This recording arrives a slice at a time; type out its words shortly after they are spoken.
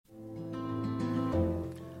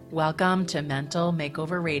Welcome to Mental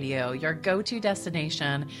Makeover Radio, your go-to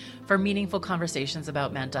destination for meaningful conversations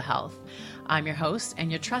about mental health. I'm your host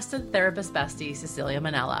and your trusted therapist bestie, Cecilia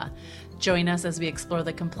Manella. Join us as we explore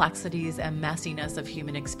the complexities and messiness of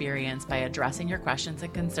human experience by addressing your questions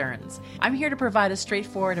and concerns. I'm here to provide a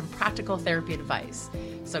straightforward and practical therapy advice.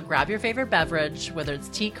 So grab your favorite beverage, whether it's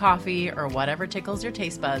tea, coffee, or whatever tickles your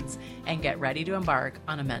taste buds, and get ready to embark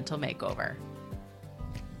on a mental makeover.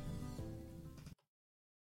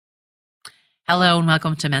 Hello and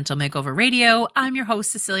welcome to Mental Makeover Radio. I'm your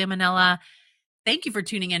host, Cecilia Manella. Thank you for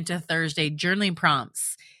tuning in to Thursday Journaling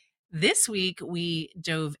Prompts. This week, we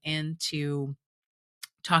dove into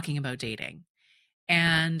talking about dating.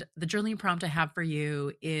 And the journaling prompt I have for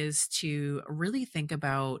you is to really think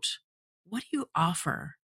about, what do you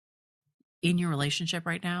offer in your relationship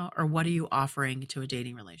right now? Or what are you offering to a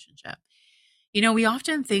dating relationship? You know, we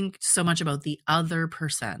often think so much about the other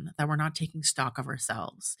person that we're not taking stock of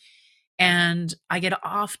ourselves. And I get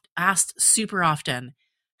asked super often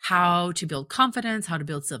how to build confidence, how to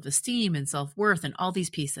build self-esteem and self-worth and all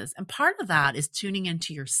these pieces. And part of that is tuning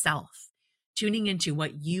into yourself, tuning into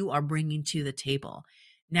what you are bringing to the table.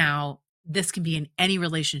 Now, this can be in any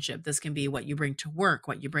relationship. This can be what you bring to work,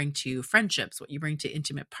 what you bring to friendships, what you bring to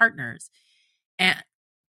intimate partners.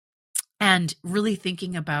 And really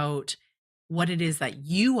thinking about what it is that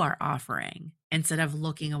you are offering instead of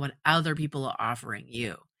looking at what other people are offering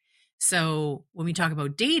you. So when we talk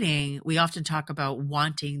about dating, we often talk about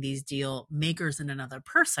wanting these deal makers in another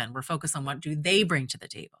person. We're focused on what do they bring to the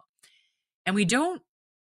table. And we don't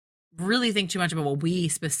really think too much about what we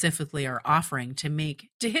specifically are offering to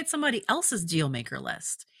hit somebody else's deal maker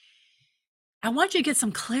list. I want you to get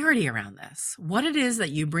some clarity around this. What it is that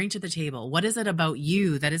you bring to the table. What is it about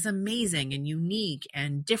you that is amazing and unique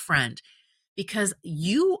and different? Because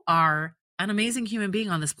you are an amazing human being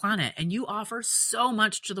on this planet, and you offer so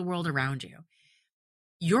much to the world around you.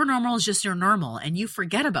 Your normal is just your normal, and you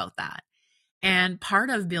forget about that. And part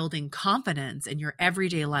of building confidence in your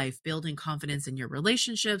everyday life, building confidence in your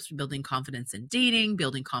relationships, building confidence in dating,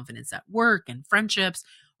 building confidence at work and friendships,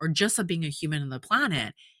 or just of being a human on the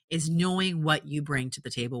planet, is knowing what you bring to the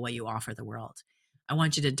table, what you offer the world. I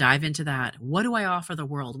want you to dive into that. What do I offer the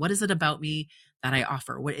world? What is it about me that I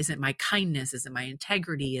offer? What is it? My kindness? Is it my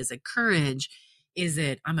integrity? Is it courage? Is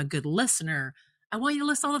it I'm a good listener? I want you to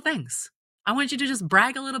list all the things. I want you to just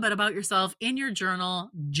brag a little bit about yourself in your journal.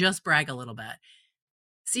 Just brag a little bit.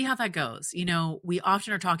 See how that goes. You know, we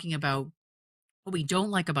often are talking about what we don't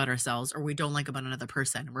like about ourselves or we don't like about another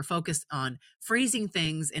person. We're focused on phrasing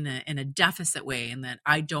things in a deficit way, and that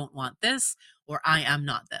I don't want this or I am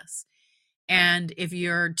not this. And if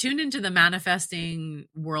you're tuned into the manifesting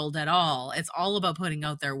world at all, it's all about putting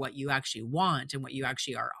out there what you actually want and what you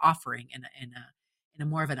actually are offering in a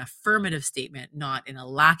more of an affirmative statement, not in a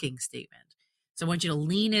lacking statement. So I want you to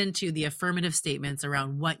lean into the affirmative statements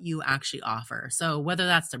around what you actually offer. So whether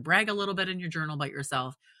that's to brag a little bit in your journal about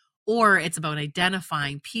yourself, or it's about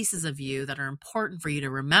identifying pieces of you that are important for you to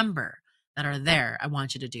remember that are there, I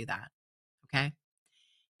want you to do that. Okay.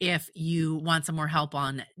 If you want some more help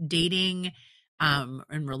on dating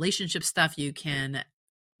and relationship stuff, you can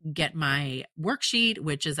get my worksheet,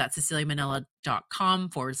 which is at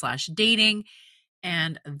ceciliamanella.com/dating.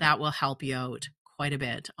 And that will help you out quite a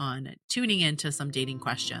bit on tuning into some dating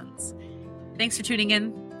questions. Thanks for tuning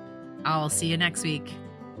in. I'll see you next week.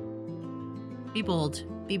 Be bold,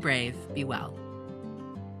 be brave, be well.